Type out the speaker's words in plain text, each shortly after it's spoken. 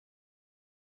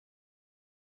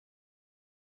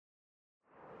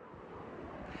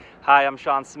Hi, I'm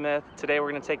Sean Smith. Today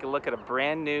we're going to take a look at a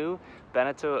brand new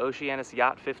Beneteau Oceanis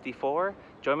Yacht 54.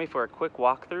 Join me for a quick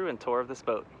walkthrough and tour of this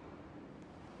boat.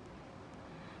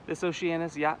 This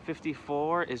Oceanis Yacht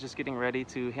 54 is just getting ready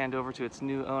to hand over to its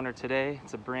new owner today.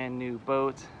 It's a brand new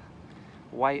boat.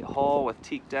 White hull with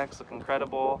teak decks, look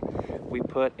incredible. We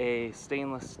put a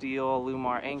stainless steel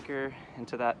Lumar anchor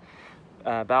into that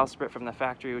bowsprit from the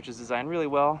factory, which is designed really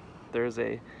well. There's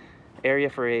a area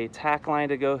for a tack line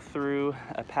to go through,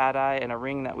 a pad eye, and a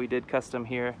ring that we did custom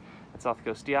here at South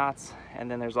Coast Yachts.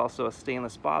 And then there's also a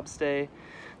stainless bobstay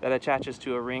that attaches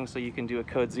to a ring so you can do a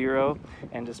code 0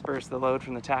 and disperse the load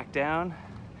from the tack down.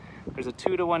 There's a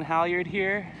 2-to-1 halyard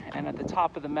here, and at the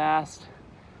top of the mast,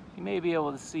 you may be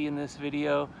able to see in this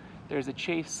video, there's a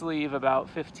chafe sleeve about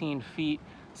 15 feet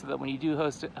so that when you do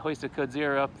hoist a code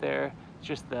 0 up there,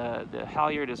 just the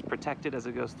halyard is protected as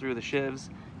it goes through the shivs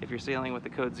if you're sailing with the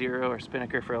code 0 or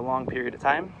spinnaker for a long period of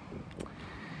time.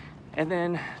 And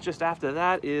then just after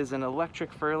that is an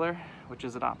electric furler, which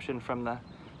is an option from the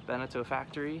Beneteau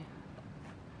factory.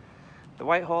 The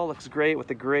white hull looks great with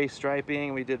the gray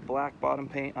striping. We did black bottom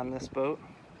paint on this boat.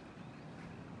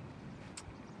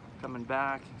 Coming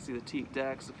back, you see the teak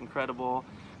decks look incredible.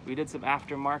 We did some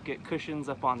aftermarket cushions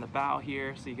up on the bow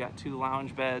here, so you got 2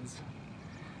 lounge beds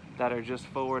that are just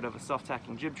forward of a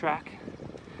self-tacking jib track.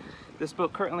 This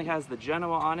boat currently has the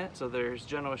Genoa on it, so there's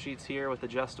Genoa sheets here with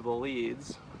adjustable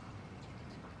leads.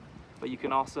 But you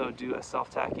can also do a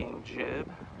self-tacking jib,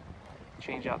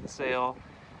 change out the sail.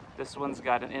 This one's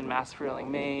got an in-mast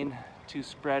furling main, 2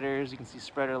 spreaders, you can see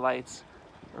spreader lights,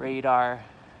 radar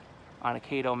on a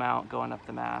Cato mount going up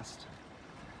the mast.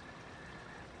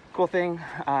 Cool thing,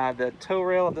 the tow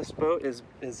rail of this boat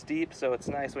is deep, so it's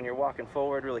nice when you're walking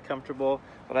forward, really comfortable.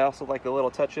 But I also like the little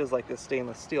touches like this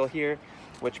stainless steel here,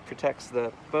 which protects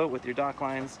the boat with your dock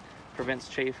lines, prevents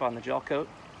chafe on the gel coat.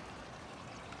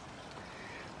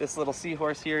 This little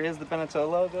seahorse here is the Beneteau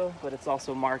logo, but it's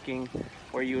also marking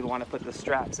where you would want to put the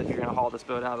straps if you're going to haul this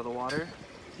boat out of the water.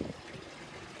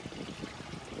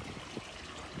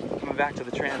 Coming back to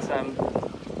the transom,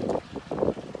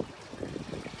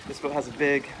 this boat has a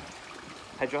big,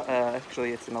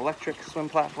 actually it's an electric swim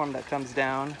platform that comes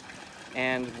down,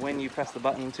 and when you press the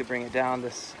button to bring it down,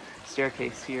 this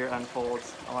staircase here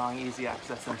unfolds, allowing easy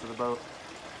access into the boat.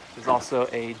 There's also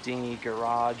a dinghy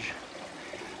garage,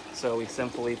 so we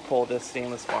simply pull this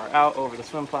stainless bar out over the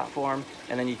swim platform,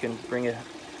 and then you can bring a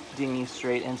dinghy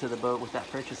straight into the boat with that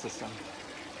purchase system.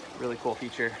 Really cool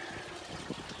feature.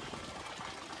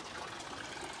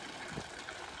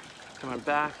 Coming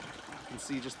back, you can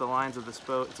see just the lines of this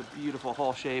boat. It's a beautiful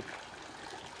hull shape.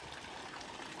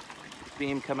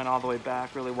 Beam coming all the way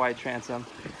back, really wide transom.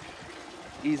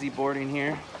 Easy boarding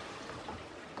here.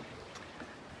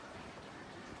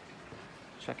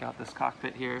 Check out this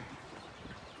cockpit here.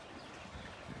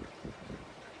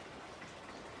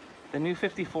 The new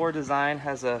 54 design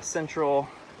has a central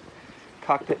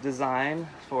cockpit design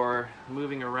for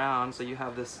moving around. So you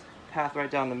have this path right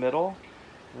down the middle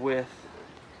with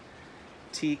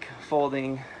teak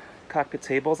folding cockpit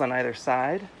tables on either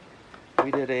side.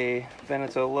 We did a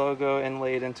Beneteau logo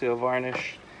inlaid into a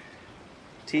varnish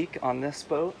teak on this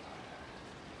boat.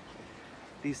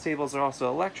 These tables are also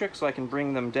electric, so I can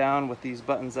bring them down with these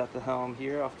buttons at the helm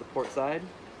here off the port side.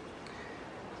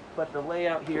 But the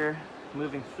layout here,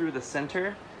 moving through the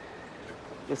center,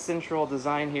 the central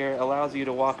design here allows you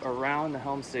to walk around the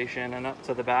helm station and up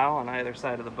to the bow on either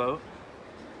side of the boat,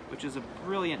 which is a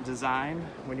brilliant design.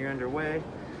 When you're underway,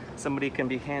 somebody can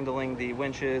be handling the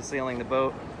winches, sailing the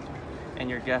boat, and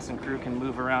your guests and crew can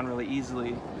move around really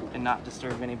easily and not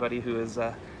disturb anybody who is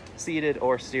seated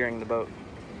or steering the boat.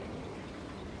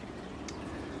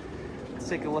 Let's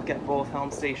take a look at both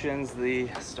helm stations. The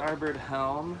starboard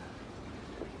helm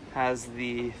has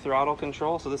the throttle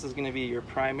control, so this is going to be your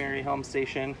primary helm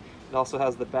station. It also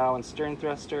has the bow and stern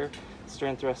thruster.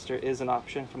 Stern thruster is an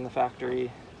option from the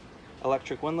factory.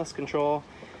 Electric windlass control.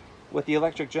 With the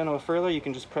electric Genoa furler, you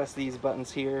can just press these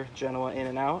buttons here, Genoa in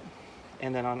and out.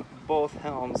 And then on both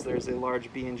helms, there's a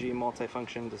large B&G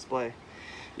multifunction display.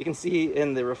 You can see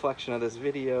in the reflection of this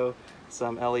video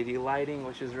some LED lighting,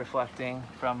 which is reflecting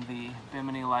from the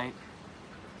Bimini light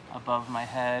above my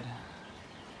head.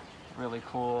 Really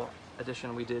cool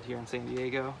addition we did here in San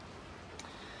Diego.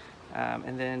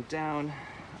 And then down,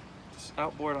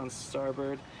 outboard on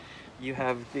starboard, you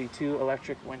have the 2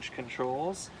 electric winch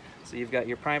controls. So you've got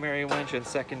your primary winch and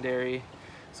secondary.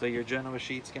 So your Genoa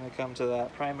sheet's going to come to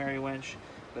that primary winch,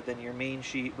 but then your main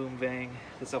sheet, boom bang,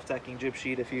 the self-tacking jib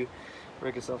sheet if you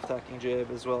rig a self-tacking jib,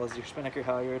 as well as your spinnaker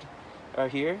halyard are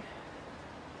here.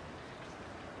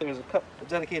 There's a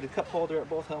dedicated cup holder at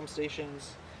both helm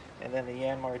stations. And then the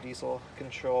Yanmar diesel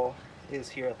control is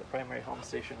here at the primary home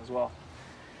station as well.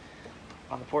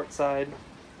 On the port side,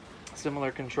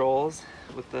 similar controls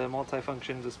with the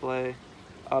multifunction display,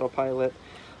 autopilot,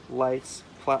 lights,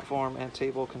 platform and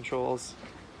table controls.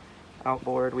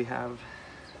 Outboard we have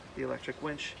the electric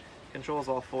winch controls.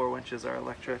 All 4 winches are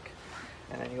electric.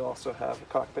 And then you also have a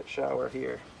cockpit shower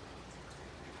here.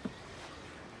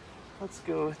 Let's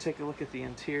go take a look at the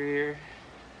interior.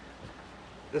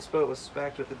 This boat was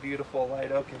spec'd with a beautiful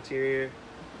light oak interior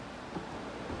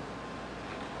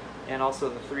and also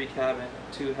the 3 cabin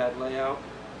 2 head layout.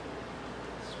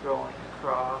 Scrolling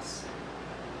across,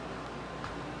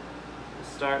 we'll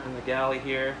start in the galley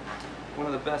here. One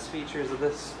of the best features of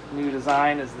this new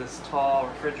design is this tall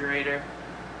refrigerator.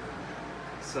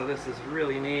 So this is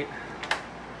really neat.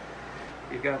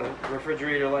 You've got a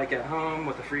refrigerator like at home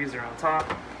with a freezer on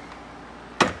top.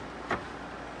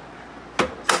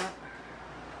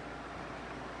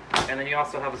 And then you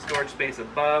also have a storage space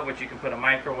above, which you can put a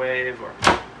microwave or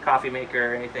coffee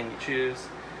maker or anything you choose.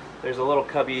 There's a little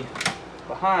cubby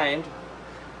behind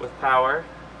with power.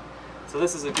 So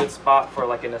this is a good spot for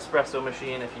like an espresso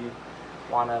machine if you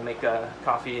want to make a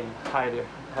coffee and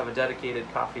have a dedicated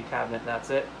coffee cabinet. That's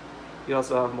it. You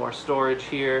also have more storage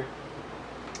here.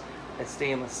 A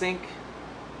stainless sink,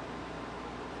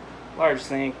 large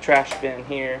sink, trash bin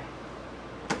here,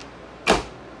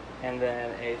 and then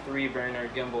a 3-burner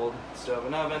gimbaled stove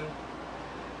and oven.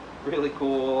 Really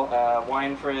cool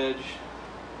wine fridge,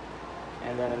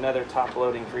 and then another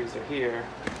top-loading freezer here.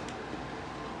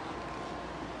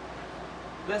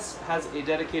 This has a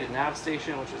dedicated nav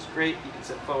station, which is great. You can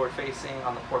sit forward-facing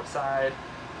on the port side,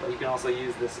 but you can also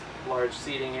use this large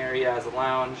seating area as a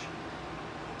lounge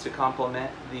to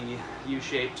complement the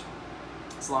U-shaped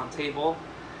salon table.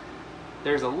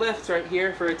 There's a lift right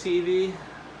here for a TV.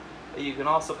 You can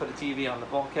also put a TV on the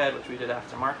bulkhead, which we did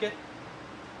aftermarket.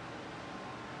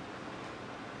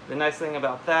 The nice thing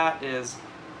about that is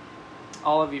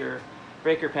all of your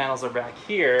breaker panels are back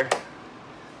here,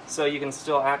 so you can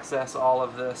still access all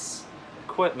of this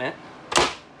equipment,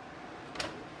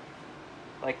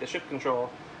 like the ship control,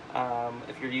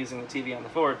 if you're using the TV on the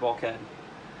forward bulkhead.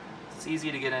 It's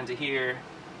easy to get into here.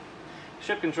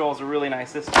 Ship control is a really nice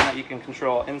system that you can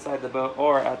control inside the boat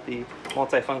or at the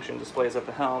multifunction displays at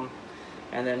the helm.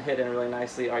 And then hidden really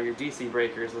nicely are your DC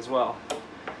breakers as well.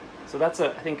 So that's, I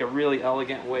think, a really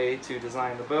elegant way to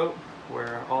design the boat,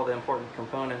 where all the important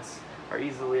components are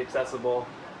easily accessible,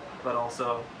 but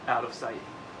also out of sight.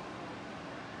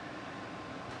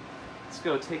 Let's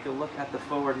go take a look at the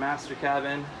forward master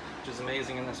cabin, which is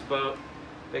amazing in this boat.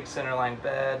 Big centerline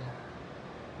bed.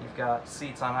 You've got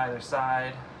seats on either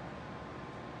side.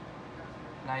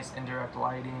 Nice indirect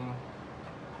lighting.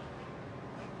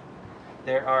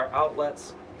 There are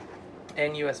outlets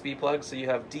and USB plugs, so you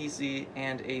have DC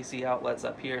and AC outlets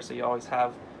up here, so you always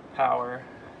have power.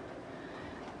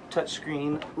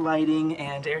 Touchscreen lighting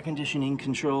and air conditioning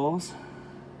controls.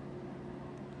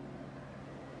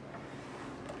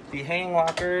 The hanging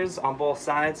lockers on both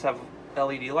sides have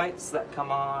LED lights that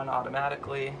come on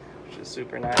automatically, which is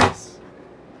super nice.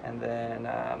 And then,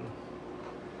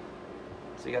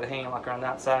 so you got a hanging locker on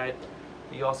that side.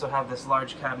 You also have this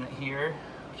large cabinet here,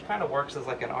 which kind of works as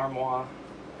like an armoire.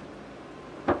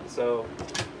 So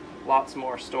lots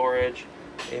more storage,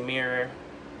 a mirror,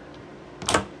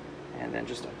 and then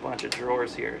just a bunch of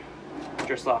drawers here.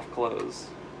 Just soft close,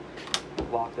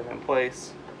 lock them in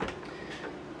place.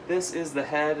 This is the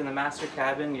head in the master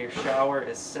cabin. Your shower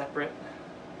is separate.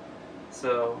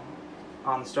 So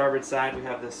on the starboard side we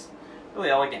have this really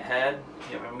elegant head.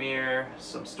 You have a mirror,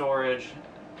 some storage,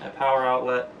 a power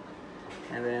outlet,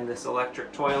 and then this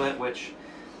electric toilet, which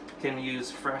can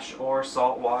use fresh or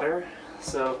salt water.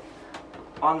 So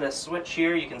on this switch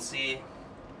here you can see it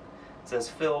says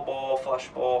fill bowl, flush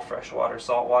bowl, fresh water,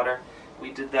 salt water.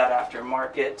 We did that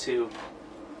aftermarket to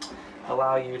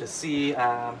allow you to see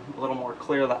a little more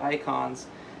clear the icons.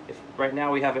 Right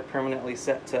now we have it permanently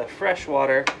set to fresh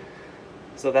water,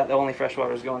 so that the only fresh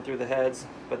water is going through the heads,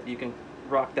 but you can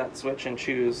rock that switch and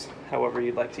choose however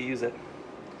you'd like to use it.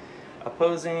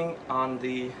 Opposing on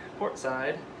the port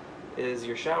side is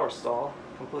your shower stall,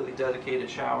 completely dedicated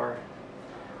shower,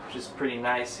 which is pretty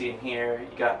nice. See in here,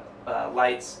 you got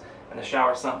lights and the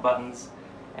shower sump buttons,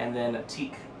 and then a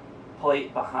teak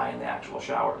plate behind the actual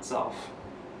shower itself.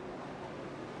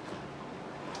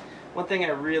 One thing I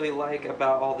really like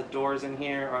about all the doors in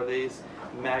here are these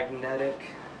magnetic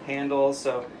handles.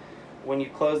 So when you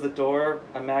close the door,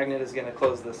 a magnet is going to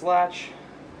close this latch,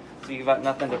 so you've got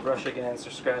nothing to brush against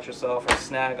or scratch yourself or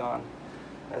snag on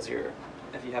if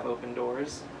you have open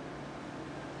doors.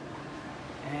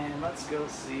 And let's go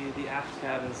see the aft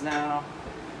cabins now.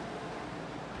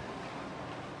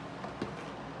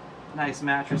 Nice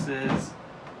mattresses,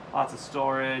 lots of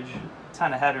storage,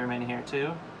 ton of headroom in here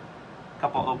too. A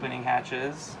couple opening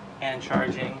hatches and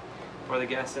charging for the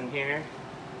guests in here.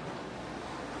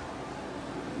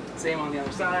 Same on the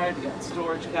other side, we got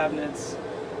storage cabinets.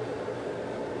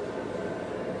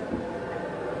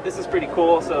 This is pretty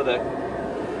cool, so the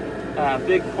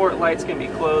big port lights can be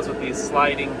closed with these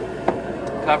sliding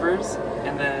covers,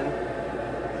 and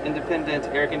then independent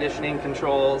air conditioning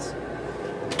controls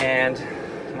and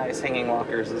nice hanging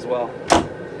lockers as well.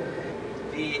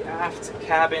 The aft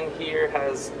cabin here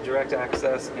has direct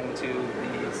access into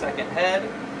the second head,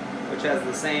 which has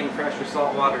the same pressure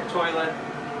saltwater toilet,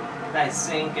 nice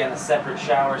sink, and a separate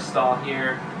shower stall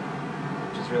here,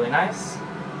 which is really nice.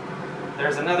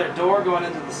 There's another door going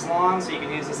into the salon, so you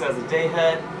can use this as a day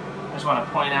head. I just want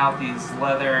to point out these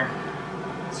leather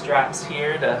straps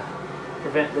here to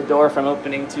prevent the door from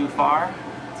opening too far.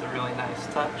 It's a really nice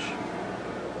touch.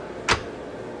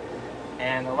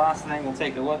 And the last thing we'll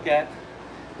take a look at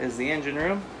is the engine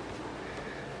room.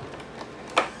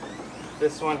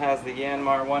 This one has the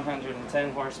Yanmar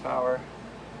 110 horsepower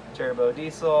turbo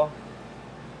diesel,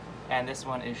 and this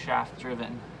one is shaft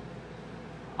driven.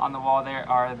 On the wall there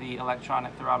are the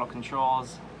electronic throttle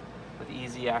controls with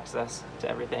easy access to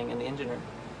everything in the engine room.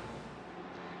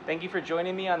 Thank you for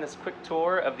joining me on this quick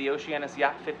tour of the Oceanis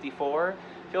Yacht 54.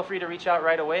 Feel free to reach out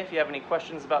right away if you have any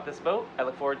questions about this boat. I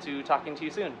look forward to talking to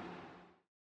you soon.